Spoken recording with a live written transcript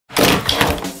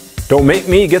Don't make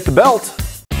me get the belt.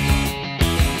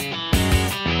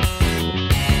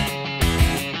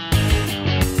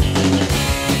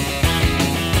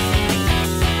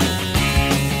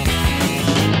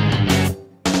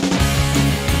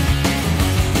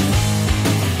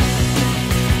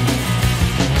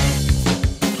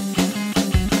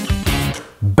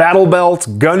 Battle belts,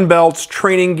 gun belts,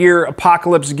 training gear,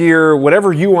 apocalypse gear,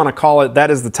 whatever you want to call it,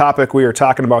 that is the topic we are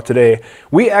talking about today.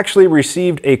 We actually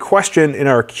received a question in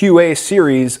our QA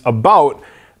series about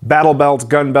battle belts,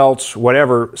 gun belts,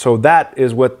 whatever, so that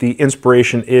is what the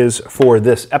inspiration is for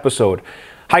this episode.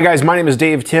 Hi guys, my name is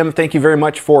Dave Tim. Thank you very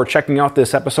much for checking out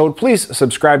this episode. Please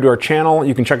subscribe to our channel.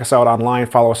 You can check us out online,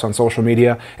 follow us on social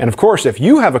media. And of course, if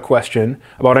you have a question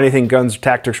about anything guns,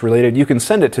 tactics related, you can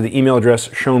send it to the email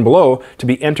address shown below to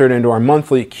be entered into our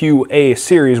monthly QA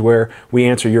series where we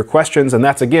answer your questions. And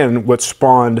that's again what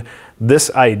spawned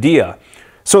this idea.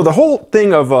 So the whole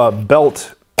thing of a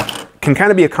belt can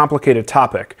kind of be a complicated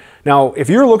topic. Now, if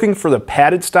you're looking for the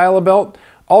padded style of belt,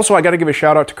 also, I got to give a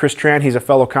shout out to Chris Tran. He's a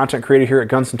fellow content creator here at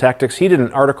Guns and Tactics. He did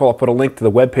an article. I'll put a link to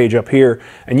the webpage up here,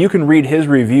 and you can read his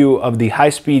review of the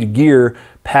High Speed Gear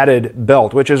padded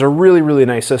belt, which is a really, really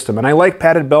nice system. And I like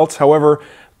padded belts. However,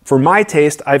 for my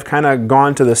taste, I've kind of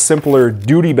gone to the simpler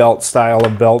duty belt style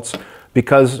of belts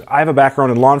because I have a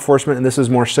background in law enforcement, and this is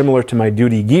more similar to my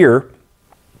duty gear.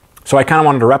 So I kind of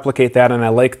wanted to replicate that, and I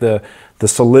like the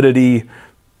solidity.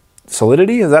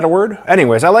 Solidity, is that a word?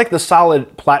 Anyways, I like the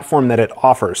solid platform that it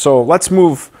offers. So let's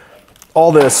move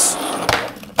all this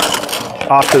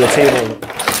off to the table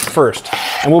first.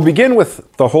 And we'll begin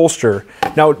with the holster.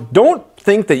 Now, don't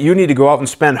think that you need to go out and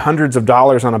spend hundreds of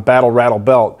dollars on a battle rattle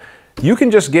belt. You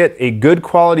can just get a good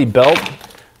quality belt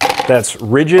that's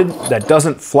rigid, that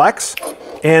doesn't flex,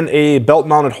 and a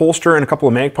belt-mounted holster and a couple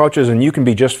of mag pouches, and you can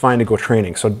be just fine to go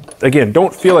training. So again,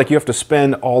 don't feel like you have to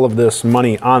spend all of this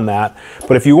money on that.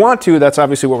 But if you want to, that's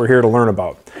obviously what we're here to learn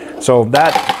about. So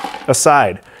that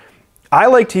aside, I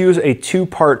like to use a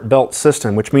two-part belt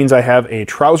system, which means I have a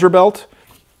trouser belt,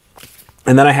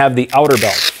 and then I have the outer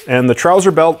belt. And the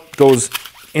trouser belt goes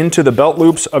into the belt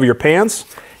loops of your pants,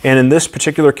 and in this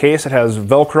particular case, it has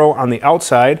Velcro on the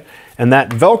outside, and that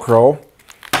Velcro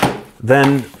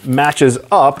then matches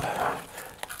up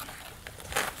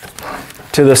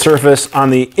to the surface on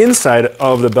the inside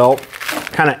of the belt,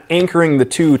 kind of anchoring the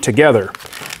two together.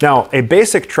 Now, a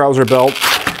basic trouser belt,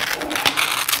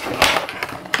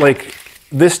 like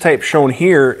this type shown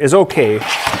here, is okay.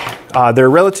 They're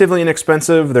relatively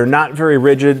inexpensive, they're not very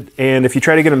rigid, and if you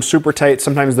try to get them super tight,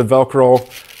 sometimes the Velcro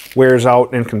wears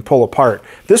out and can pull apart.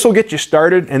 This will get you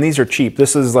started, and these are cheap.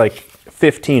 This is like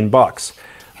 15 bucks.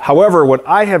 However, what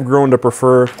I have grown to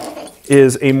prefer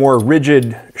is a more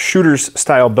rigid shooter's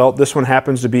style belt. This one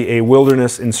happens to be a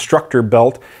wilderness instructor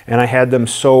belt, and I had them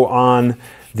sew on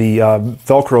the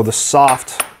Velcro, the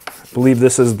soft, I believe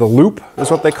this is the loop, is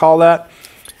what they call that,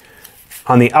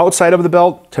 on the outside of the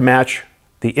belt to match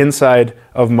the inside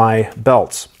of my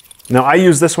belts. Now, I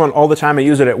use this one all the time. I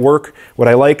use it at work. What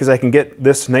I like is I can get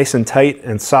this nice and tight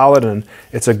and solid, and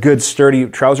it's a good sturdy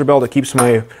trouser belt. It keeps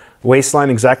my waistline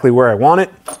exactly where I want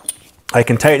it. I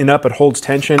can tighten it up, it holds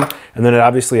tension, and then it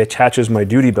obviously attaches my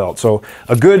duty belt. So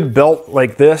a good belt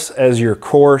like this as your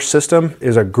core system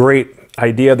is a great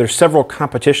idea. There's several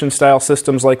competition style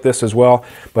systems like this as well,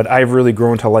 but I've really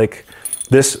grown to like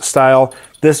this style.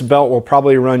 This belt will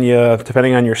probably run you,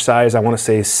 depending on your size, I want to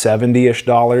say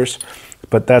 $70-ish,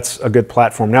 but that's a good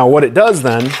platform. Now what it does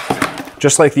then,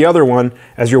 just like the other one,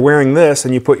 as you're wearing this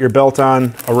and you put your belt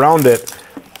on around it,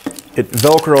 it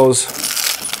Velcros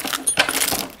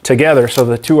together so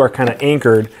the two are kind of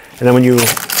anchored, and then when you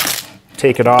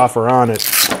take it off or on, it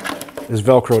is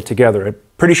Velcro together. I'm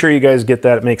pretty sure you guys get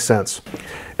that. It makes sense.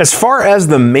 As far as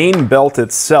the main belt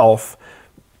itself,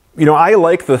 you know, I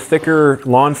like the thicker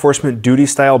law enforcement duty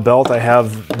style belt. I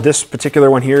have this particular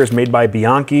one here is made by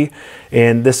Bianchi,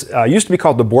 and this used to be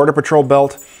called the Border Patrol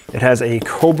belt. It has a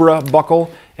Cobra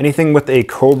buckle. Anything with a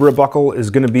Cobra buckle is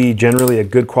going to be generally a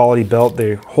good quality belt.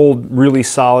 They hold really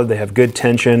solid, they have good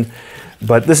tension.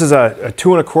 But this is a 2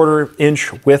 1/4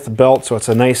 inch width belt, so it's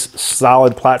a nice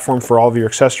solid platform for all of your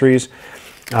accessories.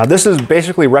 This is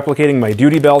basically replicating my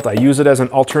duty belt. I use it as an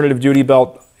alternative duty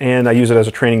belt, and I use it as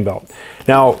a training belt.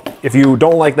 Now, if you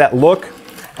don't like that look,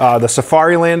 the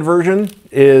Safariland version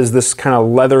is this kind of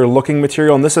leather looking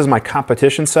material, and this is my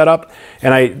competition setup.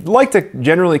 And I like to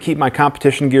generally keep my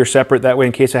competition gear separate, that way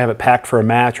in case I have it packed for a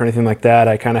match or anything like that,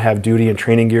 I kind of have duty and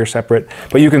training gear separate.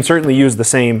 But you can certainly use the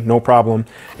same, no problem.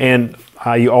 And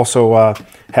you also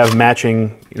have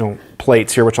matching,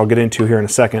 plates here, which I'll get into here in a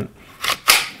second.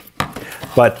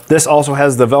 But this also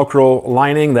has the Velcro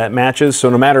lining that matches, so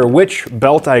no matter which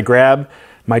belt I grab,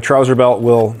 my trouser belt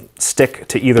will stick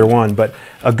to either one. But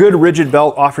a good rigid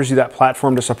belt offers you that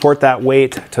platform to support that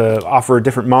weight, to offer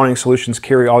different mounting solutions,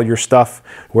 carry all your stuff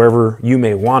wherever you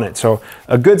may want it. So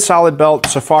a good solid belt.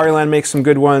 Safariland makes some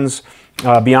good ones.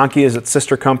 Bianchi is its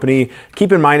sister company.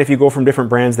 Keep in mind, if you go from different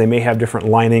brands, they may have different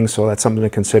linings, so that's something to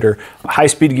consider. High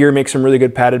Speed Gear makes some really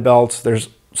good padded belts. There's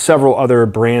several other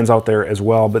brands out there as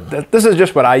well, but this is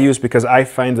just what I use because I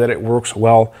find that it works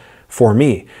well for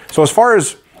me. So as far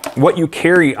as what you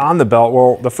carry on the belt,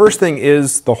 well, the first thing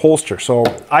is the holster. So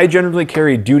I generally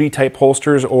carry duty type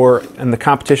holsters, or in the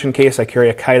competition case, I carry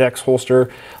a Kydex holster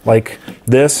like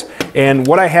this. And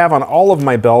what I have on all of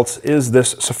my belts is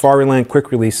this Safariland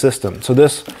quick release system. So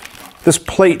this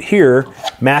plate here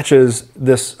matches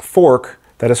this fork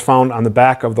that is found on the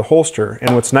back of the holster.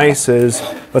 And what's nice is,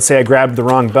 let's say I grabbed the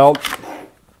wrong belt,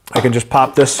 I can just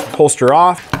pop this holster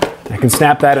off. I can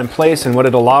snap that in place, and what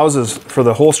it allows is for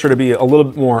the holster to be a little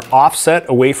bit more offset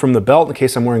away from the belt in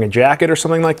case I'm wearing a jacket or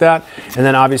something like that. And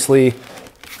then obviously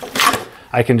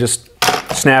I can just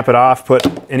snap it off, put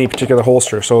any particular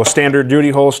holster. So a standard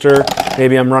duty holster,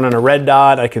 maybe I'm running a red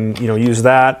dot, I can use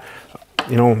that.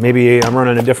 Maybe I'm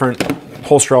running a different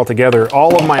holster altogether.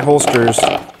 All of my holsters,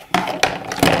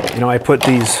 I put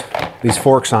these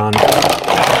forks on,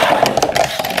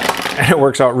 and it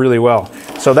works out really well.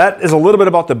 So that is a little bit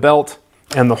about the belt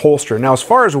and the holster. Now, as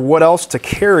far as what else to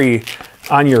carry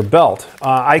on your belt,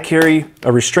 I carry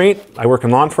a restraint. I work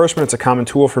in law enforcement. It's a common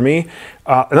tool for me.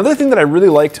 Another thing that I really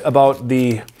liked about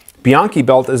the Bianchi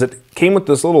belt is it came with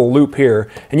this little loop here,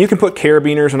 and you can put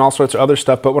carabiners and all sorts of other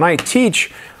stuff. But when I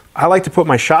teach, I like to put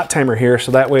my shot timer here,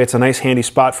 so that way it's a nice handy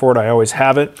spot for it. I always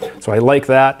have it, so I like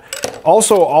that.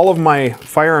 Also, all of my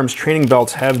firearms training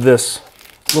belts have this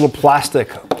little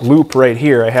plastic loop right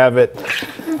here. I have it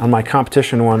on my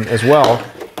competition one as well,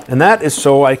 and that is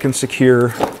so I can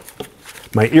secure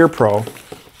my ear pro.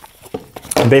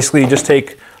 And basically you just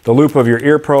take the loop of your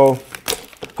ear pro,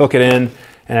 hook it in,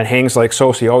 and it hangs like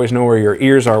so, so you always know where your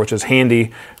ears are, which is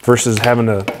handy versus having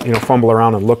to fumble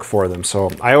around and look for them. So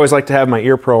I always like to have my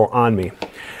ear pro on me.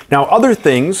 Now, other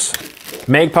things,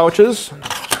 mag pouches,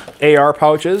 AR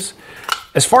pouches.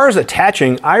 As far as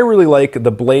attaching, I really like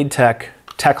the Blade Tech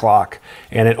lock,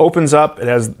 and it opens up. It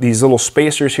has these little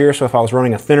spacers here, so if I was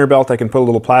running a thinner belt, I can put a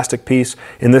little plastic piece.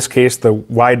 In this case, the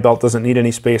wide belt doesn't need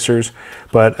any spacers,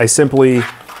 but I simply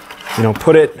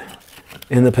put it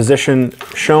in the position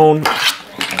shown,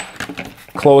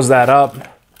 close that up,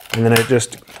 and then it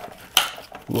just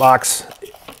locks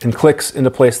and clicks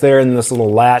into place there, and this little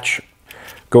latch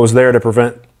goes there to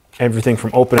prevent everything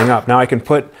from opening up. Now I can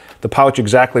put the pouch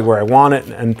exactly where I want it,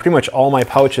 and pretty much all my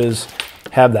pouches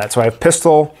have that. So I have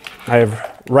pistol, I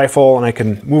have rifle, and I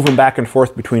can move them back and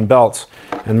forth between belts.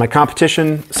 And my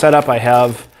competition setup, I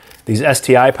have these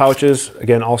STI pouches,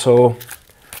 again also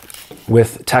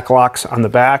with tech locks on the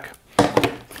back.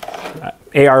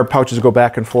 AR pouches go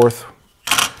back and forth.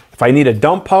 If I need a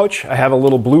dump pouch, I have a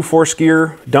little Blue Force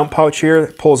Gear dump pouch here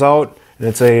that pulls out, and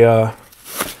it's a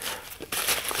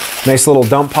nice little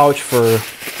dump pouch for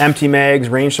empty mags,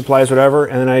 range supplies, whatever,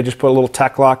 and then I just put a little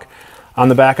tech lock on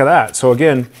the back of that. So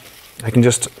again, I can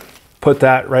just put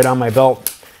that right on my belt.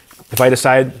 If I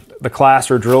decide the class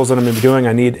or drills that I'm going to be doing,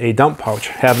 I need a dump pouch,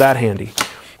 have that handy.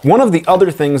 One of the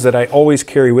other things that I always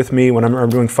carry with me when I'm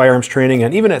doing firearms training,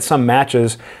 and even at some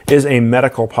matches, is a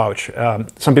medical pouch.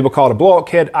 Some people call it a blowout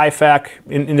kit, IFAK,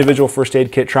 individual first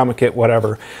aid kit, trauma kit,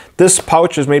 whatever. This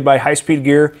pouch is made by High Speed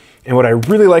Gear, and what I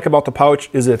really like about the pouch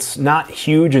is it's not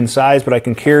huge in size, but I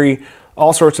can carry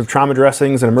all sorts of trauma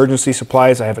dressings and emergency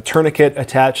supplies. I have a tourniquet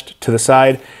attached to the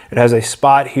side. It has a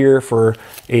spot here for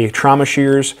a trauma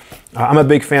shears. I'm a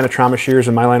big fan of trauma shears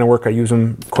in my line of work. I use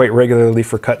them quite regularly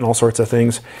for cutting all sorts of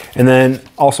things. And then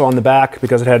also on the back,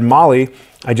 because it had MOLLE,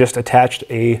 I just attached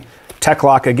a tech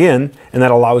lock again, and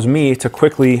that allows me to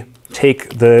quickly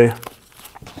take the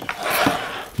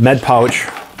med pouch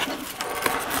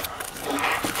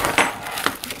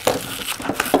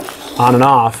on and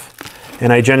off,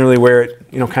 and I generally wear it,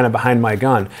 kind of behind my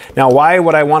gun. Now, why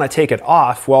would I want to take it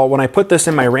off? Well, when I put this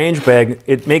in my range bag,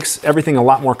 it makes everything a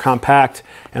lot more compact,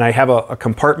 and I have a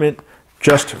compartment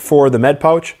just for the med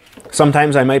pouch.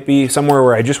 Sometimes I might be somewhere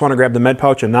where I just want to grab the med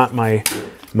pouch and not my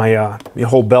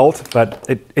whole belt, but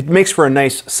it makes for a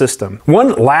nice system.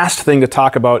 One last thing to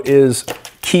talk about is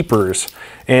keepers,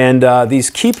 and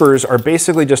these keepers are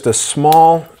basically just a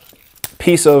small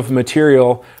piece of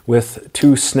material with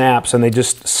two snaps, and they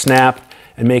just snap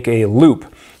and make a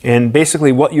loop. And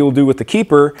basically what you'll do with the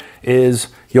keeper is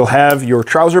you'll have your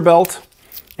trouser belt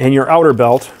and your outer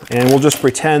belt, and we'll just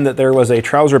pretend that there was a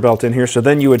trouser belt in here. So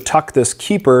then you would tuck this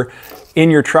keeper in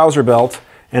your trouser belt,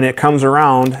 and it comes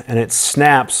around and it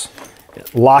snaps,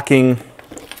 locking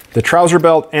the trouser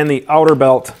belt and the outer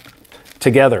belt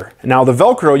together. Now the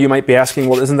Velcro, you might be asking,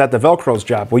 well, isn't that the Velcro's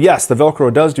job? Well, yes, the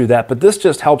Velcro does do that, but this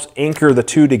just helps anchor the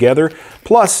two together.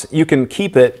 Plus, you can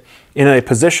keep it in a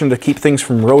position to keep things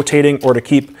from rotating or to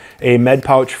keep a med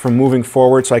pouch from moving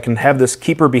forward. So I can have this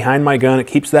keeper behind my gun. It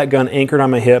keeps that gun anchored on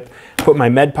my hip, put my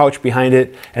med pouch behind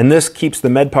it, and this keeps the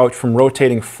med pouch from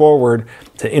rotating forward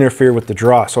to interfere with the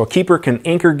draw. So a keeper can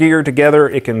anchor gear together,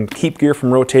 it can keep gear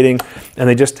from rotating, and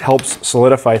it just helps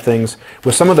solidify things.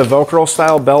 With some of the Velcro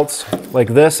style belts like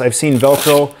this, I've seen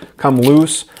Velcro come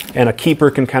loose, and a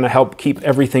keeper can kind of help keep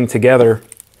everything together,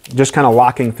 just kind of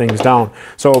locking things down.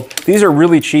 So these are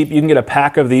really cheap. You can get a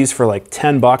pack of these for like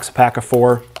 10 bucks, a pack of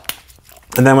 4.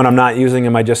 And then when I'm not using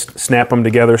them, I just snap them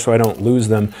together so I don't lose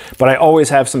them. But I always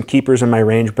have some keepers in my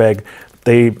range bag.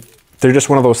 They're just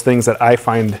one of those things that I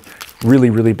find really,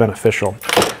 really beneficial.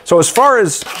 So as far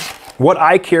as what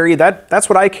I carry, that's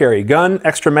what I carry. Gun,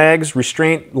 extra mags,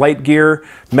 restraint, light gear,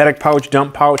 medic pouch,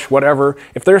 dump pouch, whatever.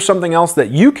 If there's something else that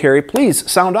you carry,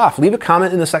 please sound off. Leave a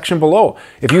comment in the section below.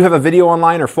 If you have a video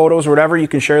online or photos or whatever, you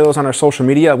can share those on our social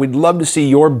media. We'd love to see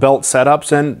your belt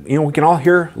setups, and we can all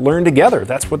here learn together.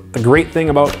 That's what the great thing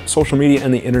about social media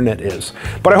and the internet is.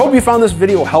 But I hope you found this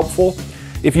video helpful.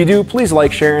 If you do, please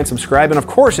like, share, and subscribe. And of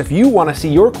course, if you want to see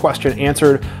your question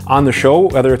answered on the show,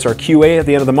 whether it's our QA at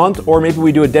the end of the month or maybe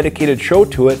we do a dedicated show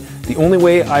to it, the only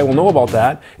way I will know about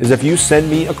that is if you send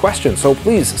me a question. So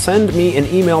please send me an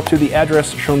email to the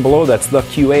address shown below. That's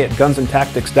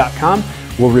theqa@gunsandtactics.com.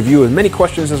 We'll review as many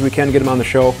questions as we can, get them on the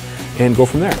show, and go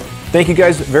from there. Thank you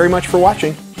guys very much for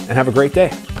watching, and have a great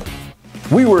day.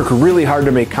 We work really hard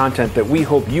to make content that we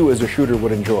hope you as a shooter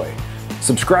would enjoy.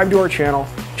 Subscribe to our channel,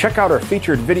 check out our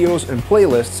featured videos and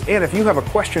playlists, and if you have a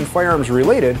question firearms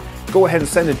related, go ahead and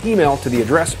send an email to the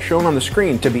address shown on the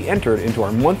screen to be entered into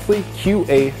our monthly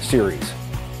QA series.